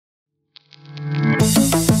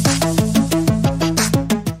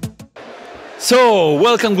So,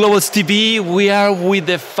 welcome Globals TV. We are with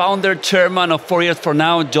the founder, chairman of 4 Years For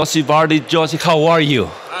Now, Yossi Vardi. Yossi, how are you?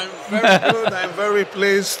 I'm very good. I'm very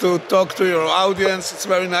pleased to talk to your audience. It's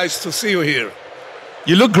very nice to see you here.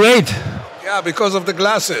 You look great. Yeah, because of the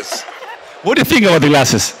glasses. What do you think about the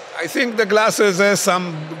glasses? I think the glasses have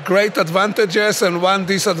some great advantages and one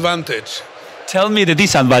disadvantage. Tell me the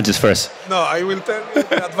disadvantages first. No, I will tell you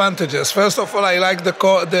the advantages. First of all, I like the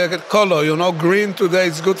color. You know, green today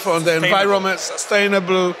is good for the environment,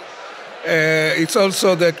 sustainable. It's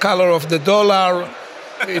also the color of the dollar.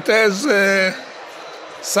 It has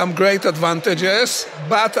some great advantages,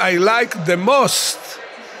 but I like the most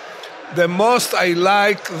I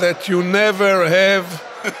like that you never have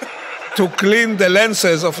to clean the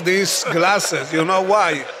lenses of these glasses. You know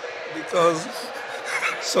why? Because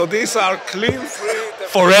so these are clean-free.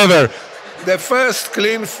 Forever. The first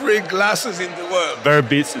clean-free glasses in the world. Very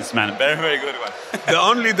businessman. Very, very good one. The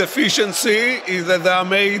only deficiency is that they are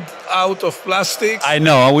made out of plastic. I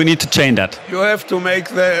know. We need to change that. You have to make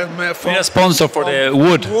them Be a sponsor for the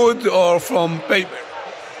wood. Wood or from paper.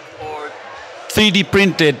 3D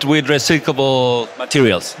printed with recyclable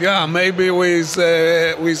materials. Yeah, maybe with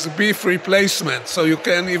beef replacement, so you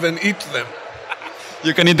can even eat them.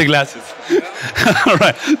 You can eat the glasses. Yeah. All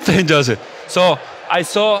right. Thank you, Joseph. So I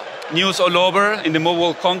saw news all over in the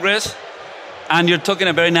Mobile Congress, and you're talking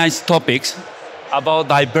about very nice topics about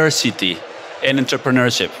diversity and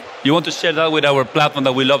entrepreneurship. You want to share that with our platform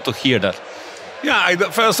that we love to hear that. Yeah,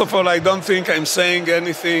 first of all, I don't think I'm saying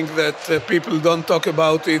anything that people don't talk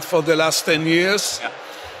about it for the last 10 years. Yeah.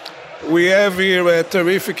 We have here a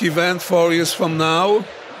terrific event 4 years from now,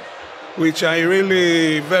 which I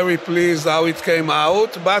really very pleased how it came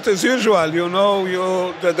out. But as usual, you know,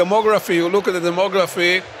 the demography, you look at the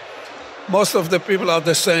demography, most of the people are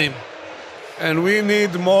the same. And we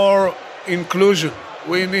need more inclusion.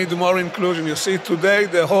 We need more inclusion. You see, today,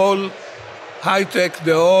 the whole high-tech,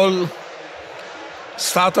 the whole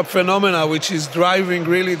startup phenomena, which is driving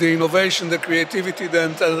really the innovation, the creativity, the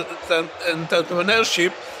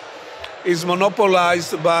entrepreneurship, is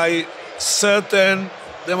monopolized by certain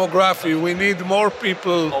demography. We need more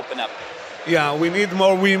people. Open up. Yeah, we need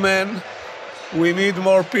more women. We need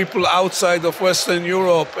more people outside of Western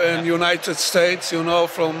Europe and United States, you know,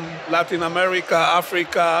 from Latin America,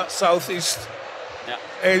 Africa, Southeast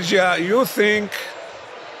Asia. You think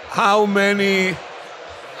how many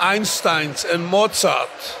Einsteins and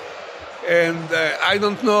Mozart and I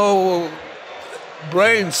don't know,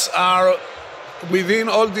 brains are within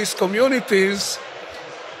all these communities.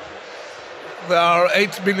 There are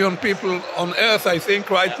 8 billion people on Earth. I think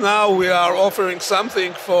right now we are offering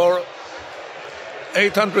something for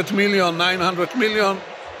 800 million, 900 million.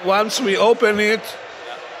 Once we open it,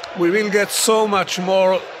 we will get so much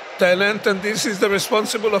more talent. And this is the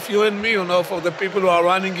responsibility of you and me, you know, for the people who are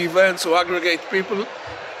running events, who aggregate people.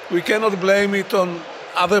 We cannot blame it on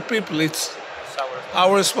other people. It's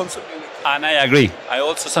our responsibility. And I agree. I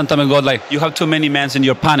also sometimes go like, you have too many men in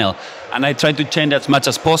your panel. And I try to change as much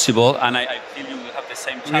as possible. And I feel you will have the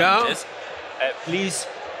same challenges. Yeah. Please,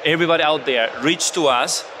 everybody out there, reach to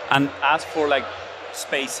us and ask for like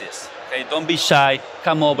spaces. Okay, don't be shy.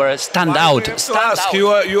 Come over. Stand out. Stand out.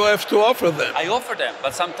 You have to offer them. I offer them,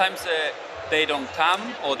 but sometimes they don't come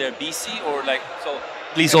or they're busy or like so.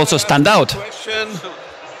 Please also stand out.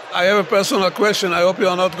 I have a personal question. I hope you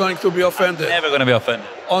are not going to be offended. I'm never going to be offended.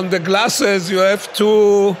 On the glasses, you have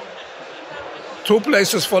two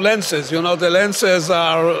places for lenses. You know, the lenses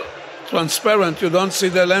are transparent. You don't see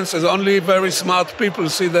the lenses. Only very smart people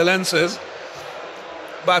see the lenses.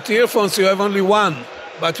 But earphones, you have only one.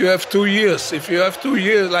 But you have 2 ears. If you have 2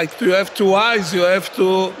 ears, like you have 2 eyes, you have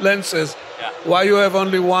 2 lenses. Yeah. Why you have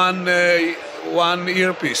only one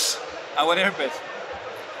earpiece? One earpiece.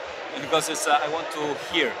 Because it's, I want to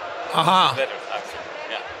hear better, actually.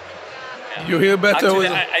 Yeah. You hear better actually,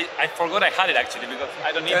 with I forgot I had it, actually, because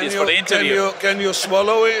I don't need this for the interview. Can you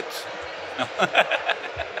swallow it? No.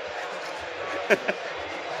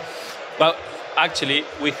 Well, actually,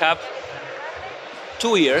 we have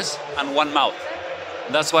 2 ears and 1 mouth.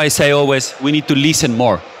 That's why I say always, we need to listen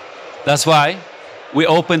more. That's why we're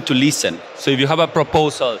open to listen. So if you have a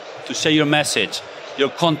proposal to share your message, your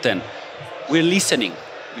content, we're listening.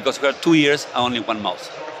 Because we have 2 ears and only 1 mouth.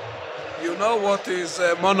 You know what is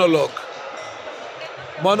a monologue?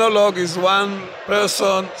 Monologue is one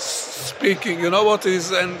person speaking. You know what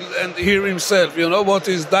is, and hear himself. You know what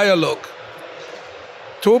is dialogue?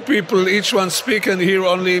 2 people, each one speak and hear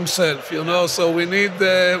only himself. You know, so we need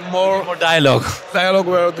more dialogue. Dialogue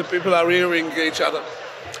where the people are hearing each other.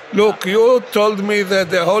 Look, you told me that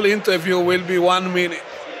the whole interview will be 1 minute.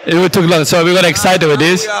 It took long, so we got excited with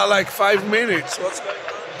this. We are like 5 minutes. What's going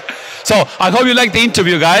on? So I hope you liked the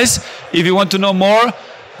interview, guys. If you want to know more,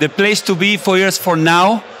 the place to be 4 years from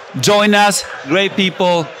now, join us. Great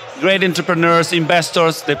people, great entrepreneurs,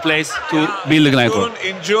 investors, the place to build a network.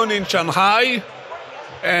 In June in Shanghai,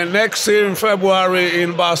 and next year in February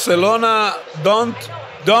in Barcelona.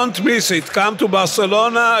 Don't miss it. Come to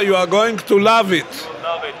Barcelona. You are going to love it.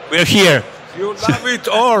 We're here. You love it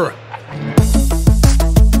or